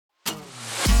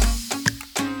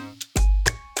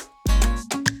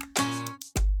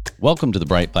Welcome to the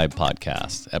Bright Vibe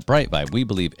podcast. At Bright Vibe, we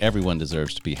believe everyone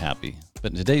deserves to be happy. But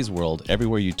in today's world,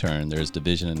 everywhere you turn, there is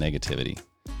division and negativity.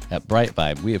 At Bright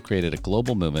Vibe, we have created a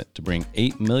global movement to bring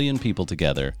 8 million people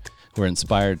together who are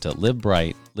inspired to live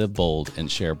bright, live bold, and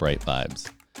share bright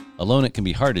vibes. Alone, it can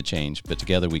be hard to change, but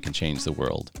together we can change the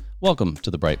world. Welcome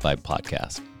to the Bright Vibe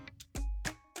podcast.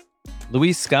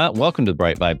 Luis Scott, welcome to the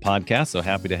Bright Vibe podcast. So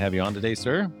happy to have you on today,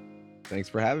 sir. Thanks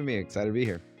for having me. Excited to be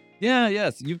here.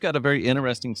 Yes. You've got a very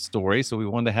interesting story. So we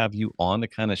wanted to have you on to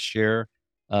kind of share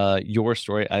your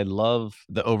story. I love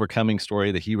the overcoming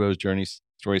story, the hero's journey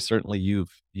story. Certainly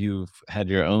you've had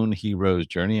your own hero's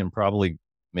journey and probably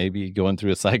maybe going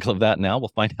through a cycle of that now.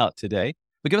 We'll find out today.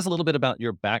 But give us a little bit about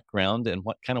your background and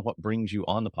what brings you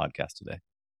on the podcast today.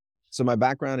 So my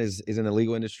background is in the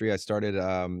legal industry. I started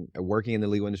working in the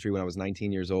legal industry when I was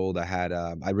 19 years old.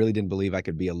 I really didn't believe I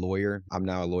could be a lawyer. I'm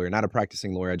now a lawyer, not a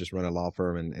practicing lawyer. I just run a law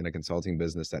firm and a consulting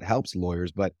business that helps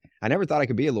lawyers. But I never thought I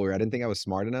could be a lawyer. I didn't think I was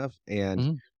smart enough.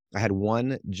 And I had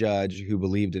one judge who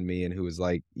believed in me and who was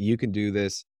like, you can do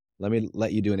this. Let me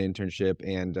let you do an internship.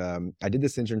 And I did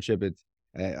this internship.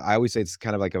 I always say it's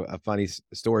kind of like a funny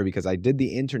story because I did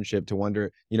the internship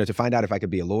to find out if I could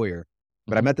be a lawyer.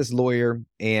 But I met this lawyer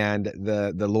and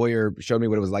the lawyer showed me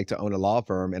what it was like to own a law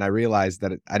firm. And I realized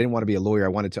that I didn't want to be a lawyer. I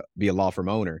wanted to be a law firm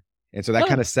owner. And so that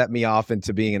kind of set me off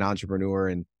into being an entrepreneur.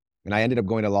 And I ended up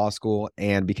going to law school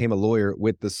and became a lawyer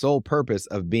with the sole purpose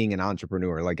of being an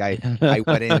entrepreneur. Like I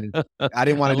went in, I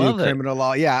didn't want to do criminal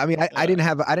law. Yeah. I mean, I didn't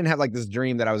have like this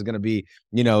dream that I was going to be,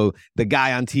 the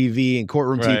guy on TV and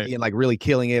courtroom TV and like really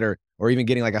killing it or even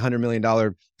getting like $100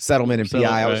 million settlement in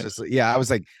PI. I was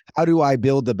like, how do I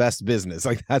build the best business?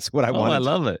 Like, that's what I wanted. I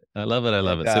love it. I love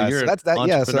it. So you're that's that.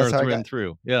 Entrepreneur So that's through and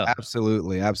through. Yeah,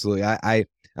 absolutely.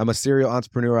 I'm a serial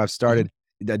entrepreneur. I've started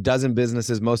a dozen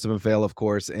businesses. Most of them fail, of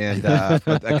course. And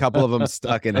but a couple of them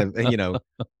stuck and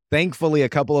thankfully a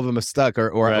couple of them have stuck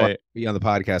or be on the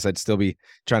podcast. I'd still be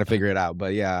trying to figure it out,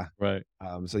 but yeah. Right.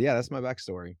 So yeah, that's my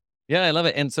backstory. Yeah, I love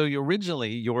it. And so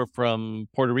you're from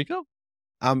Puerto Rico?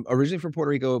 I'm originally from Puerto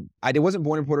Rico. I wasn't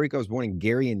born in Puerto Rico. I was born in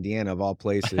Gary, Indiana, of all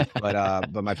places.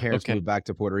 But my parents moved back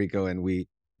to Puerto Rico, and we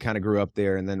kind of grew up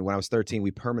there. And then when I was 13, we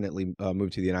permanently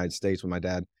moved to the United States when my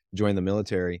dad joined the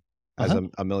military as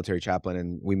a military chaplain.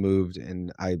 And we moved,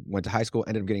 and I went to high school.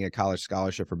 Ended up getting a college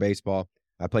scholarship for baseball.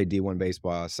 I played D1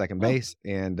 baseball, second base,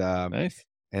 and nice.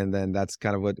 And then that's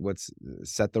kind of what's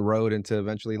set the road into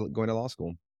eventually going to law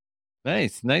school.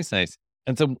 Nice.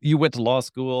 And so you went to law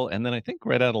school, and then I think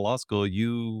right out of law school,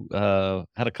 you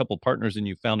had a couple partners and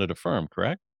you founded a firm,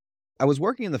 correct? I was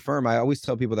working in the firm. I always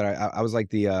tell people that I was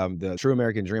like the true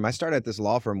American dream. I started at this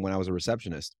law firm when I was a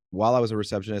receptionist. While I was a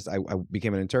receptionist, I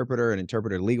became an interpreter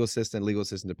to legal assistant to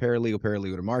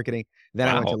paralegal to marketing. Then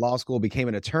I went to law school, became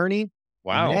an attorney.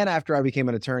 Wow. And after I became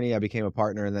an attorney, I became a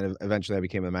partner, and then eventually I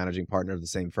became a managing partner of the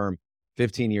same firm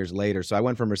 15 years later. So I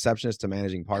went from receptionist to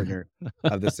managing partner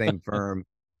of the same firm.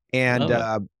 And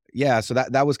so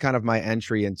that was kind of my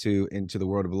entry into the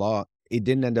world of law. It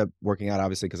didn't end up working out,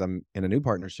 obviously, because I'm in a new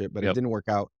partnership, but it didn't work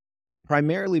out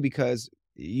primarily because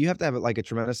you have to have like a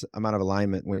tremendous amount of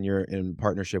alignment when you're in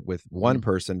partnership with one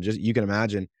person. Just you can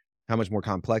imagine how much more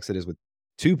complex it is with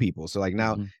two people. So like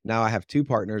now I have two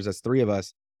partners. That's three of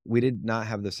us. We did not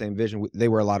have the same vision. They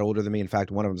were a lot older than me. In fact,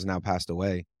 one of them has now passed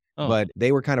away. But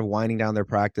they were kind of winding down their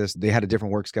practice. They had a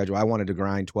different work schedule. I wanted to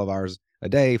grind 12 hours a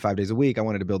day, 5 days a week. I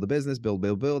wanted to build a business, build.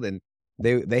 And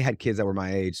they had kids that were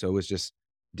my age. So it was just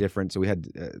different. So we had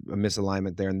a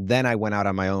misalignment there. And then I went out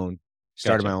on my own,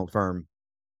 started my own firm.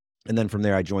 And then from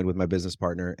there, I joined with my business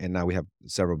partner. And now we have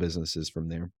several businesses from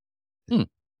there.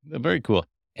 Very cool.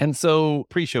 And so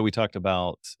pre-show, we talked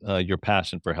about your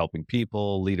passion for helping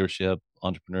people, leadership,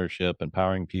 entrepreneurship,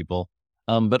 empowering people.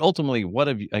 But ultimately, what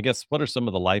are some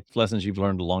of the life lessons you've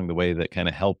learned along the way that kind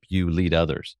of help you lead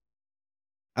others?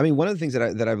 I mean, one of the things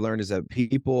that I've learned is that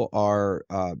people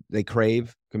they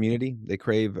crave community. They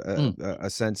crave a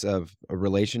sense of a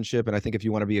relationship. And I think if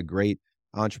you want to be a great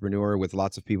entrepreneur with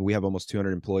lots of people, we have almost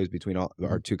 200 employees between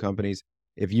our two companies.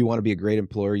 If you want to be a great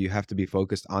employer, you have to be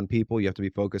focused on people. You have to be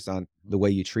focused on the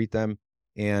way you treat them.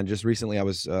 And just recently, I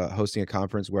was hosting a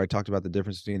conference where I talked about the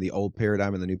difference between the old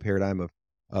paradigm and the new paradigm of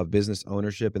business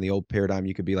ownership. In the old paradigm,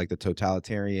 you could be like the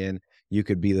totalitarian, you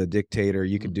could be the dictator,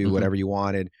 you could do whatever you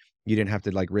wanted. You didn't have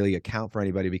to like really account for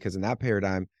anybody because in that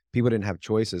paradigm, people didn't have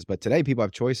choices. But today people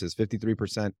have choices.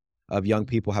 53% of young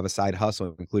people have a side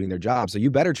hustle, including their job. So you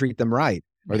better treat them right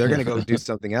or they're going to go do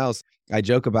something else. I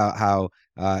joke about how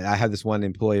I have this one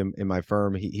employee in my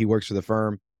firm. He works for the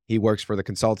firm. He works for the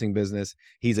consulting business.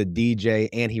 He's a DJ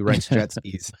and he rents jet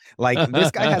skis. Like this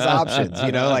guy has options,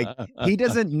 like he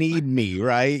doesn't need me.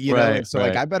 Right. So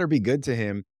like, I better be good to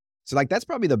him. So like, that's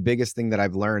probably the biggest thing that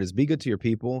I've learned is be good to your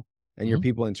people, and your Mhm.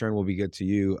 people in turn will be good to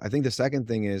you. I think the second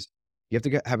thing is you have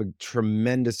to have a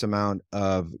tremendous amount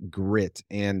of grit.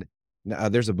 And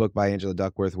there's a book by Angela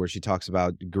Duckworth where she talks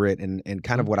about grit, and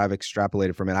kind of Mhm. what I've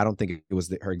extrapolated from it. I don't think it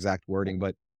was her exact wording,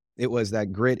 but it was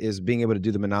that grit is being able to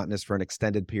do the monotonous for an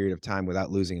extended period of time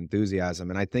without losing enthusiasm.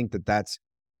 And I think that that's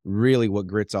really what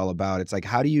grit's all about. It's like,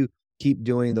 how do you keep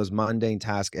doing those mundane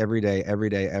tasks every day, every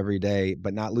day, every day,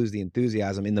 but not lose the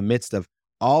enthusiasm in the midst of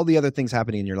all the other things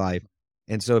happening in your life?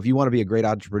 And so if you want to be a great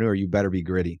entrepreneur, you better be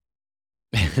gritty.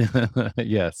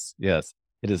 Yes, yes.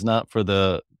 It is not for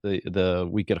the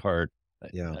weak at heart.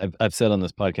 Yeah. I've said on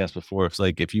this podcast before, it's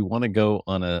like if you want to go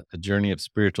on a journey of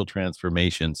spiritual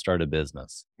transformation, start a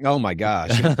business. Oh my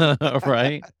gosh.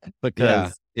 Right? Yeah.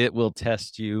 Because it will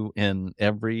test you in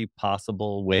every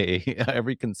possible way,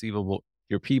 every conceivable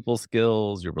your people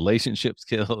skills, your relationship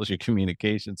skills, your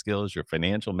communication skills, your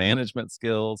financial management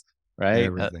skills, right?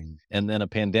 Everything. And then a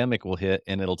pandemic will hit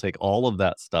and it'll take all of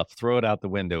that stuff, throw it out the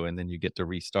window, and then you get to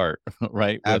restart,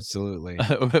 right? With Absolutely.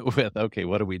 with okay,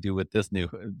 what do we do with this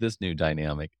new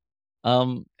dynamic?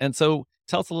 And so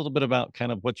tell us a little bit about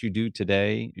kind of what you do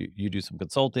today. You do some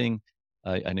consulting.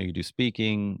 I know you do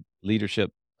speaking,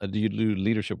 leadership. Do you do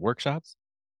leadership workshops?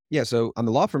 Yeah. So on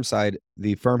the law firm side,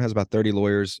 the firm has about 30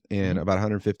 lawyers and Mhm. about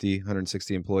 150,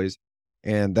 160 employees.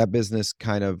 And that business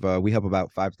kind of, we help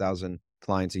about 5,000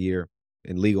 clients a year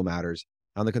in legal matters.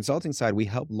 On the consulting side, we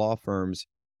help law firms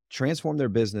transform their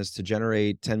business to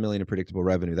generate 10 million in predictable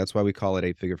revenue. That's why we call it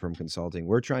eight-figure firm consulting.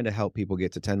 We're trying to help people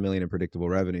get to 10 million in predictable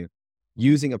revenue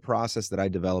using a process that I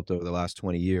developed over the last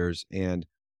 20 years. And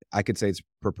I could say it's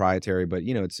proprietary, but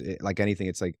like anything,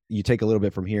 it's like you take a little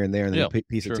bit from here and there, and then Yeah, you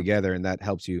piece it sure. together, and that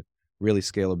helps you really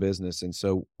scale a business. And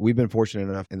so we've been fortunate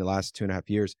enough in the last 2.5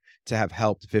 years to have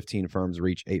helped 15 firms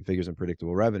reach eight figures in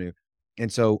predictable revenue.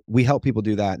 And so we help people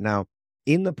do that. Now,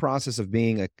 in the process of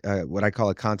being what I call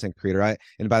a content creator,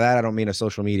 and by that I don't mean a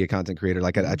social media content creator,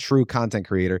 like a Mhm. true content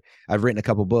creator. I've written a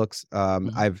couple books.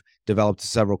 Mhm. I've developed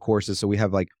several courses. So we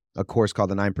have like a course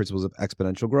called the 9 Principles of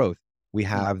Exponential Growth. We Mm.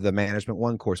 have the Management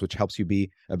One course, which helps you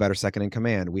be a better second in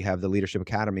command. We have the Leadership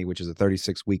Academy, which is a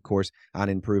 36-week course on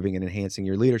improving and enhancing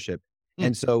your leadership. Mm.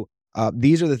 And so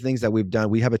these are the things that we've done.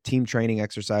 We have a team training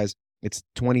exercise. It's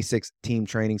 26 team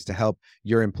trainings to help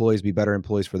your employees be better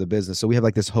employees for the business. So we have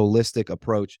like this holistic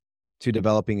approach to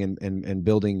developing and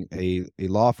building a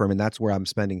law firm. And that's where I'm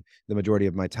spending the majority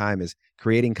of my time, is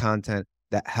creating content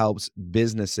that helps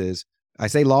businesses. I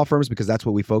say law firms because that's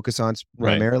what we focus on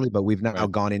Right, primarily, but we've now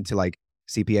right. gone into like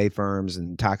CPA firms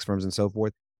and tax firms and so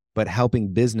forth, but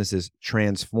helping businesses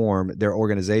transform their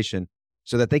organization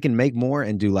so that they can make more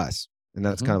and do less. And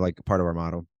that's Mhm. kind of like part of our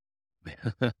motto.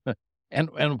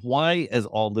 And why is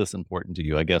all this important to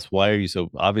you? I guess why are you so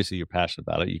obviously you're passionate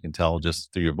about it. You can tell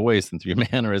just through your voice and through your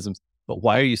mannerisms. But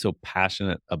why are you so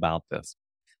passionate about this?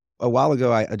 A while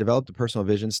ago, I developed a personal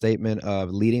vision statement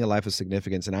of leading a life of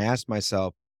significance. And I asked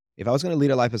myself, if I was going to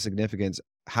lead a life of significance,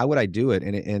 how would I do it?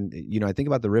 And I think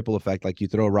about the ripple effect, like you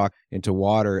throw a rock into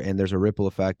water and there's a ripple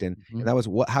effect. And, Mhm. and that was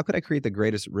how could I create the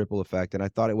greatest ripple effect? And I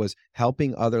thought it was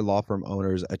helping other law firm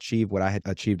owners achieve what I had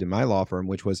achieved in my law firm,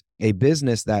 which was a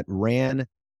business that ran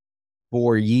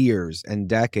for years and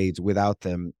decades without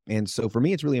them. And so for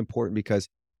me, it's really important because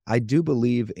I do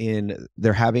believe in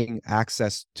their having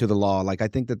access to the law. Like, I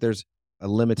think that there's a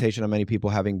limitation on many people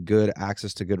having good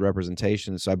access to good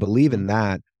representation. So I believe Mhm. in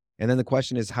that. And then the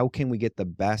question is, how can we get the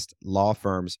best law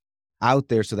firms out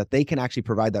there so that they can actually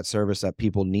provide that service that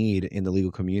people need in the legal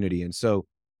community? And so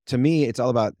to me, it's all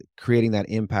about creating that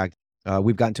impact.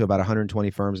 We've gotten to about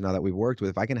 120 firms now that we've worked with.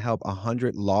 If I can help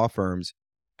 100 law firms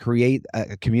create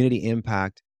a community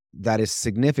impact that is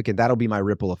significant, that'll be my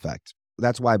ripple effect.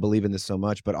 That's why I believe in this so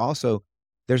much. But also,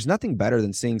 there's nothing better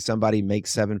than seeing somebody make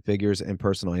seven figures in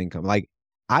personal income. Like,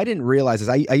 I didn't realize this.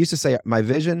 I used to say my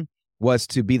vision was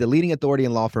to be the leading authority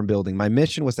in law firm building. My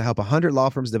mission was to help 100 law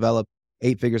firms develop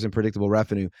eight figures in predictable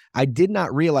revenue. I did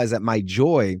not realize that my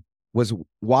joy was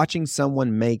watching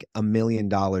someone make $1 million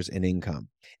in income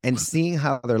and seeing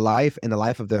how their life and the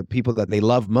life of the people that they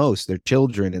love most, their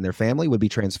children and their family, would be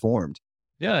transformed.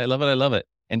 Yeah, I love it. I love it.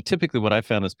 And typically, what I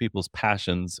found is people's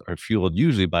passions are fueled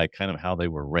usually by kind of how they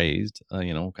were raised,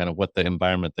 kind of what the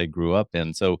environment they grew up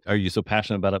in. So, are you so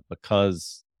passionate about it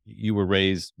because you were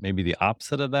raised maybe the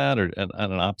opposite of that or in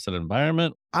an opposite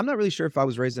environment? I'm not really sure if I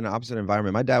was raised in an opposite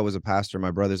environment. My dad was a pastor.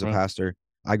 My brother's a Right. pastor.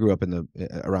 I grew up in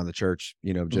around the church,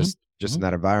 Hmm. just in Hmm.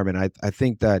 that environment. I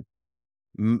think that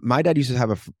my dad used to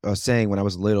have a saying when I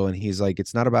was little, and he's like,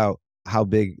 "It's not about how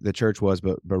big the church was,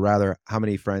 but rather how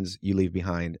many friends you leave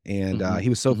behind." And Hmm. he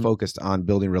was so Hmm. focused on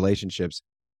building relationships.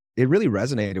 It really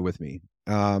resonated with me.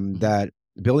 that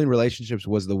building relationships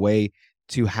was the way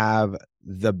to have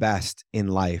the best in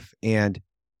life. And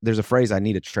there's a phrase, I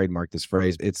need to trademark this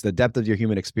phrase. It's the depth of your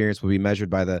human experience will be measured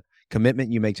by the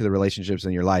commitment you make to the relationships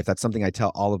in your life. That's something I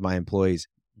tell all of my employees.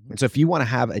 And so if you want to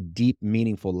have a deep,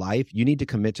 meaningful life, you need to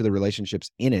commit to the relationships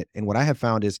in it. And what I have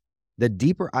found is the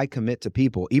deeper I commit to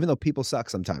people, even though people suck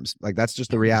sometimes, like that's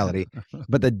just the reality,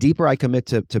 but the deeper I commit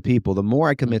to people, the more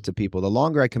I commit to people, the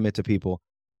longer I commit to people,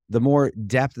 the more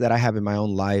depth that I have in my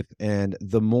own life, and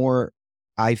the more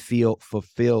I feel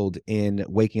fulfilled in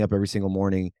waking up every single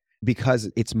morning, because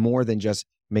it's more than just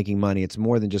making money. It's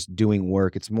more than just doing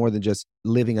work. It's more than just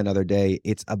living another day.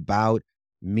 It's about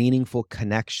meaningful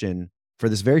connection for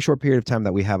this very short period of time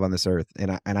that we have on this earth.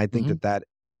 And I think that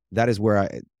is where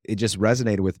it just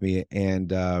resonated with me.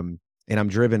 And I'm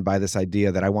driven by this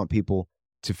idea that I want people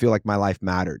to feel like my life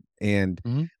mattered. And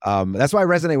that's why I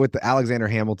resonate with Alexander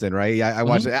Hamilton, right? I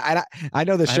watched it. I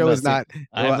know the show is not.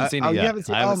 I haven't seen it yet. You haven't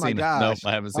seen, oh my gosh. No,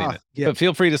 I haven't seen it. Yeah. But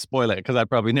feel free to spoil it, because I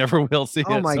probably never will see it.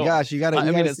 Oh my gosh, you got to. I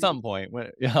mean, at some point,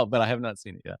 but I have not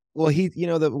seen it yet. Well,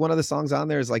 one of the songs on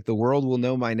there is like, "The world will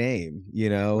know my name,"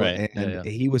 Right. And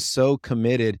he was so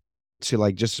committed to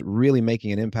like just really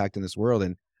making an impact in this world,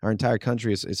 and our entire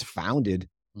country is founded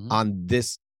on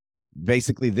this.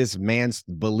 Basically this man's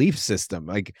belief system.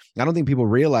 Like, I don't think people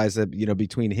realize that,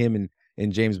 between him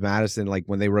and James Madison, like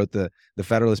when they wrote the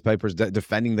Federalist Papers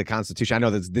defending the Constitution. I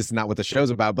know that this is not what the show's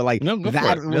about, but like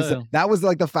that was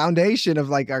like the foundation of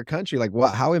like our country. Like,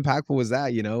 how impactful was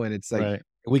that? And it's like,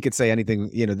 we could say anything,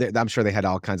 I'm sure they had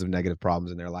all kinds of negative problems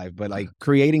in their life, but like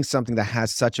creating something that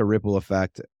has such a ripple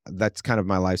effect, that's kind of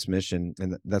my life's mission.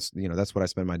 And that's what I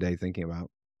spend my day thinking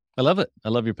about. I love it. I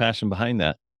love your passion behind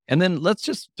that. And then let's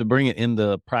just, to bring it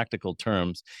into practical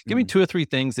terms, give me 2 or 3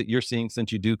 things that you're seeing,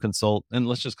 since you do consult, and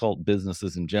let's just call it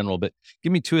businesses in general, but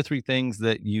give me 2 or 3 things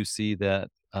that you see that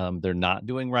they're not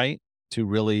doing right to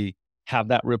really have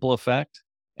that ripple effect.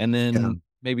 And then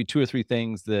maybe 2 or 3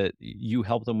 things that you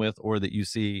help them with, or that you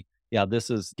see, this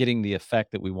is getting the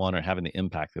effect that we want, or having the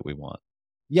impact that we want.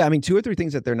 Yeah, I mean, 2 or 3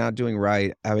 things that they're not doing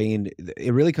right. I mean,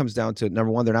 it really comes down to,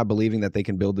 number one, they're not believing that they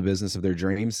can build the business of their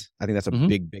dreams. I think that's a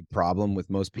big problem with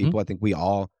most people. I think we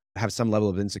all have some level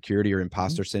of insecurity or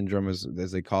imposter syndrome, as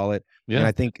they call it. Yeah. And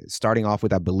I think starting off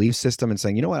with that belief system and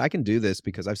saying, you know what, I can do this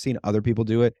because I've seen other people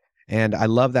do it. And I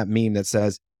love that meme that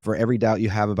says, for every doubt you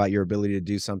have about your ability to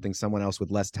do something, someone else with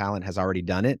less talent has already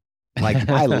done it. Like,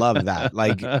 I love that.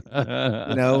 Like,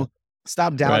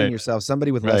 stop doubting yourself.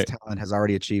 Somebody with less talent has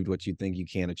already achieved what you think you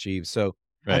can achieve. So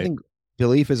I think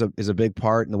belief is a big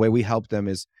part. And the way we help them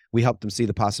is we help them see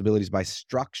the possibilities by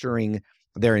structuring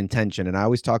their intention. And I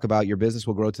always talk about your business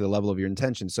will grow to the level of your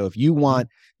intention. So if you want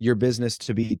your business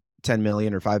to be 10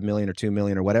 million or 5 million or 2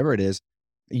 million or whatever it is,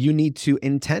 you need to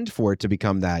intend for it to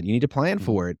become that. You need to plan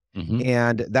for it.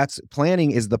 And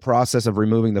planning is the process of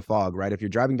removing the fog, right? If you're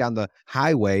driving down the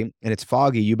highway and it's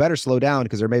foggy, you better slow down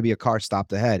because there may be a car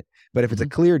stopped ahead. But if it's a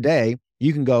clear day,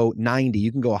 you can go 90,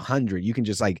 you can go 100, you can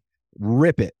just like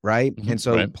rip it, right? And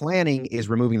so planning is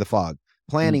removing the fog.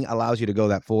 Planning allows you to go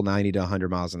that full 90 to 100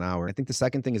 miles an hour. I think the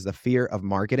second thing is the fear of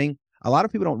marketing. A lot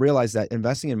of people don't realize that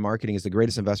investing in marketing is the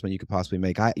greatest investment you could possibly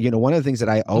make. One of the things that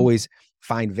I always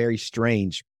find very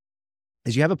strange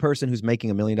is you have a person who's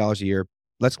making $1 million a year.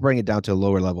 Let's bring it down to a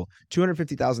lower level,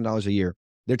 $250,000 a year.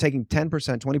 They're taking 10%,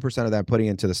 20% of that, putting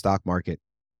into the stock market.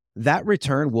 That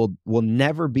return will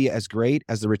never be as great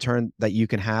as the return that you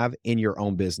can have in your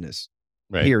own business,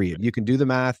 period. You can do the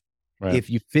math. If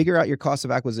you figure out your cost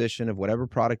of acquisition of whatever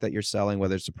product that you're selling,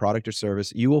 whether it's a product or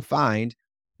service, you will find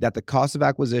that the cost of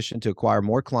acquisition to acquire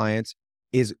more clients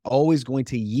is always going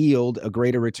to yield a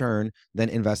greater return than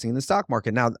investing in the stock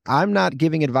market. Now, I'm not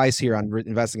giving advice here on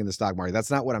investing in the stock market. That's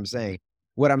not what I'm saying.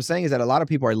 What I'm saying is that a lot of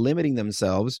people are limiting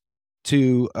themselves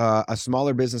to a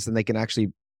smaller business than they can actually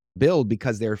build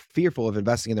because they're fearful of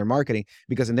investing in their marketing,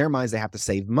 because in their minds, they have to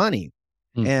save money.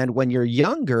 And when you're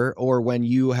younger, or when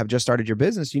you have just started your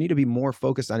business, you need to be more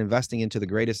focused on investing into the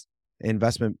greatest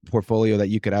investment portfolio that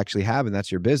you could actually have, and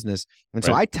that's your business. And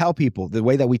so I tell people, the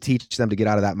way that we teach them to get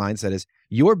out of that mindset is,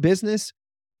 your business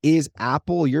is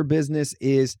Apple, your business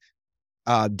is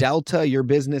Delta, your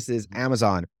business is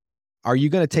Amazon. Are you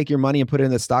going to take your money and put it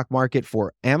in the stock market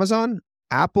for Amazon,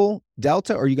 Apple,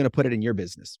 Delta, or are you going to put it in your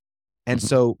business? And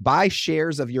so buy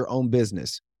shares of your own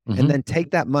business and then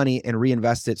take that money and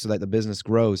reinvest it so that the business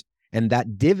grows. And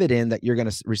that dividend that you're going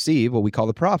to receive, what we call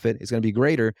the profit, is going to be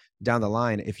greater down the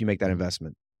line if you make that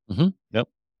investment. Yep.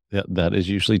 Yeah, that is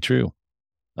usually true.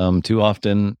 Too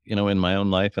often, in my own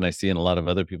life, and I see in a lot of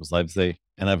other people's lives,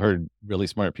 and I've heard really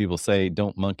smart people say,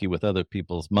 don't monkey with other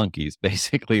people's monkeys,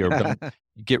 basically, or don't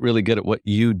get really good at what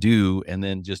you do and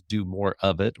then just do more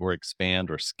of it or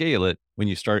expand or scale it. When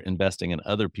you start investing in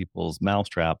other people's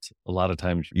mousetraps, a lot of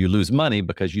times you lose money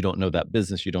because you don't know that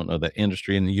business, you don't know that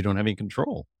industry, and you don't have any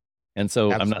control. And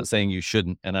so I'm not Absolutely. saying you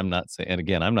shouldn't, and I'm not saying, and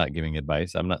again, I'm not giving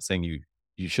advice. I'm not saying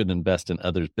you shouldn't invest in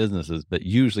others' businesses, but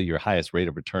usually your highest rate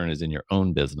of return is in your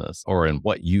own business or in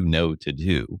what you know to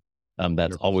do.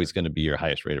 That's always 100%. going to be your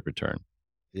highest rate of return.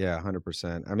 Yeah,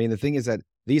 100%. I mean, the thing is that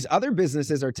these other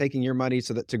businesses are taking your money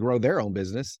so that to grow their own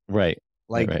business. Right.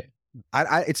 Right. Like,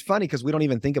 Right. it's funny because we don't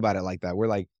even think about it like that. We're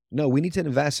like, no, we need to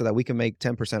invest so that we can make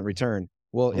 10% return.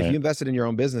 Well, if you Right. invested in your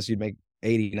own business, you'd make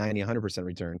 80, 90, 100%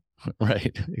 return.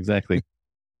 Right. Exactly.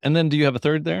 And then do you have a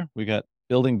third there? We got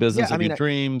building Yeah, business I of your mean,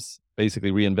 dreams,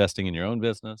 basically reinvesting in your own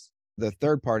business. the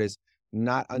third part is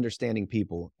not understanding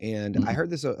people. And I Mm, heard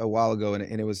this a while ago, and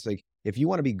it was like, if you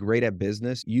want to be great at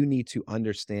business, you need to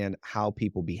understand how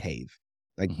people behave.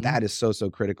 Like mhm. that is so, so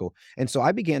critical. And so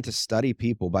I began to study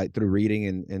people through reading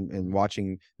and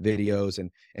watching videos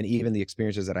and even the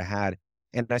experiences that I had.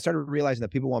 And I started realizing that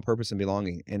people want purpose and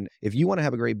belonging. And if you want to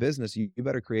have a great business, you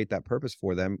better create that purpose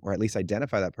for them, or at least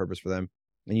identify that purpose for them.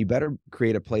 And you better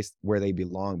create a place where they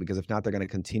belong, because if not, they're going to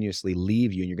continuously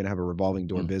leave you and you're going to have a revolving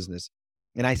door Mm, business.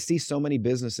 And I see so many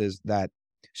businesses that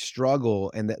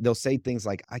struggle, and they'll say things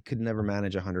like, I could never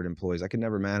manage 100 employees. I could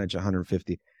never manage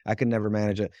 150. I could never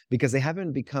manage it, because they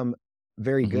haven't become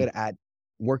very mhm. good at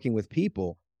working with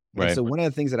people. And Right. so one of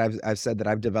the things that I've said that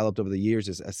I've developed over the years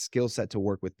is a skill set to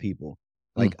work with people,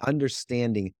 Mm, like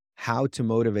understanding how to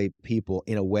motivate people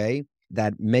in a way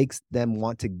that makes them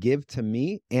want to give to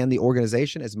me and the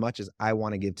organization as much as I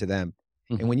want to give to them.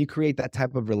 And mhm. when you create that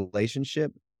type of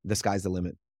relationship, the sky's the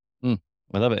limit. Mm,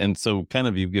 I love it. And so kind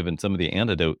of you've given some of the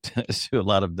antidote to a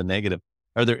lot of the negative.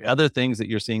 Are there other things that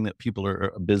you're seeing that people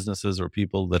are businesses or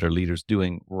people that are leaders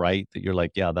doing right that you're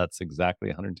like, yeah, that's exactly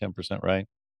 110% right?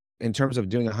 In terms of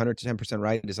doing 110%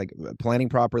 right, it's like planning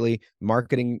properly,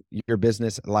 marketing your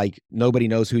business like nobody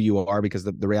knows who you are, because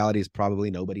the reality is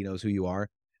probably nobody knows who you are.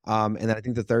 And then I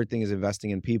think the third thing is investing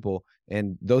in people.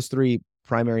 And those three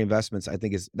primary investments, I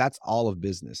think, that's all of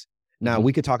business. Now, Hmm.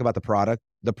 we could talk about the product.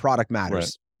 The product Right.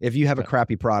 matters. If you have a Yeah.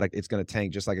 crappy product, it's going to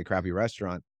tank just like a crappy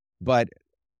restaurant. But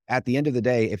at the end of the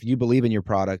day, if you believe in your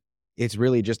product, it's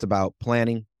really just about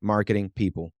planning, marketing,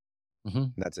 people. Hmm.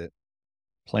 That's it.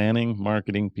 Planning,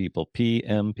 marketing, people,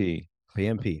 PMP.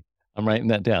 PMP. I'm writing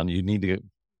that down. You need to,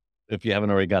 if you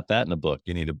haven't already got that in a book,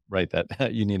 you need to write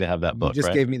that. You need to have that You book, just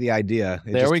right? gave me the idea.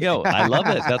 It There just we came. go. I love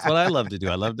it. That's what I love to do.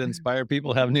 I love to inspire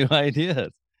people, have new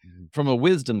ideas. From a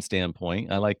wisdom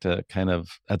standpoint, I like to kind of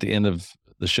at the end of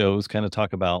the shows kind of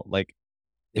talk about like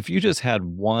if you just had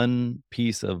one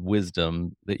piece of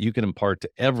wisdom that you can impart to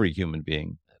every human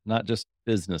being, not just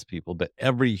business people, but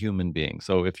every human being.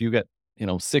 So if you get,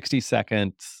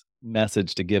 60-second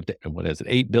message to give to what is it,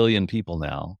 8 billion people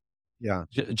now, Yeah.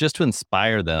 just to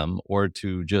inspire them or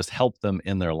to just help them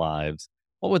in their lives,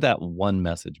 what would that one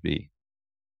message be?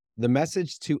 The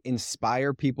message to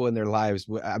inspire people in their lives,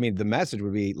 I mean, the message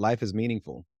would be life is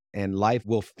meaningful, and life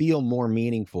will feel more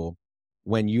meaningful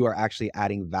when you are actually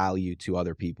adding value to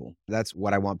other people. That's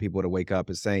what I want people to wake up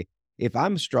and say, if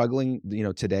I'm struggling,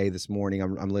 today, this morning,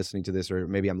 I'm listening to this, or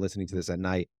maybe I'm listening to this at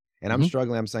night, and I'm Hmm.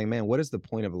 struggling, I'm saying, man, what is the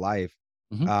point of life?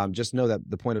 Hmm. Just know that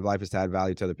the point of life is to add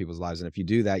value to other people's lives. And if you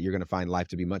do that, you're going to find life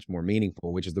to be much more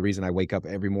meaningful, which is the reason I wake up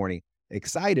every morning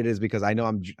excited, is because I know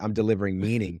I'm delivering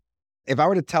meaning. If I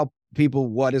were to tell people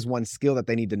what is one skill that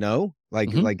they need to know,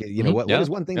 Hmm. Hmm. what Yeah. is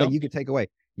one thing Yeah. that you could take away?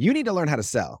 You need to learn how to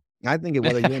sell. I think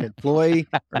whether you're an employee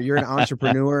or you're an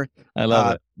entrepreneur, I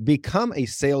love it. become a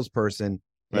salesperson.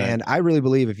 Right. And I really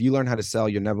believe if you learn how to sell,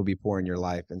 you'll never be poor in your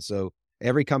life. And so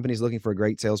every company is looking for a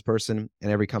great salesperson,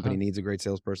 and every company Uh-huh. needs a great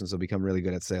salesperson. So become really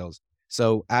good at sales.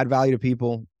 So add value to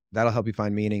people. That'll help you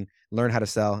find meaning. Learn how to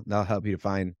sell. That'll help you to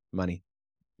find money.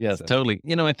 Yes, So totally.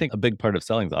 I think a big part of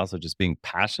selling is also just being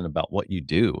passionate about what you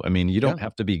do. I mean, you yeah, don't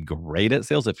have to be great at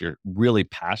sales if you're really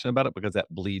passionate about it because that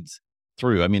bleeds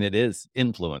through. I mean, it is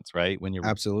influence, right? When you're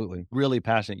absolutely. really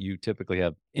passionate, you typically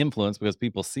have influence because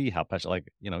people see how passionate, like,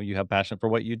 you have passion for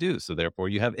what you do. So therefore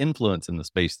you have influence in the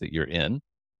space that you're in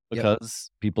Yep, because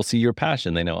people see your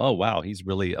passion. They know, oh, wow, he's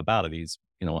really about it. He's,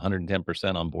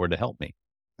 110% on board to help me.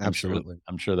 I'm sure, absolutely.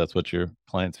 I'm sure that's what your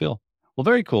clients feel. Well,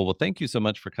 very cool. Well, thank you so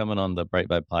much for coming on the Bright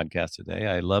Vibe podcast today.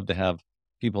 I love to have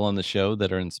people on the show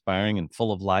that are inspiring and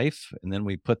full of life. And then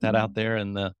we put that out there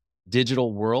in the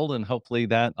digital world and hopefully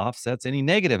that offsets any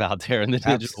negative out there in the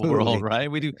digital world, Absolutely.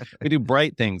 right? We do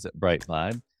bright things at Bright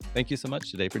Vibe. Thank you so much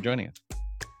today for joining us.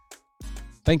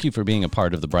 Thank you for being a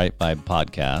part of the Bright Vibe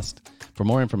podcast. For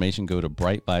more information, go to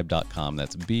brightvibe.com.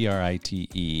 That's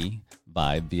BRITE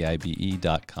Vibe,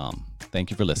 VIBE.com. Thank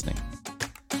you for listening.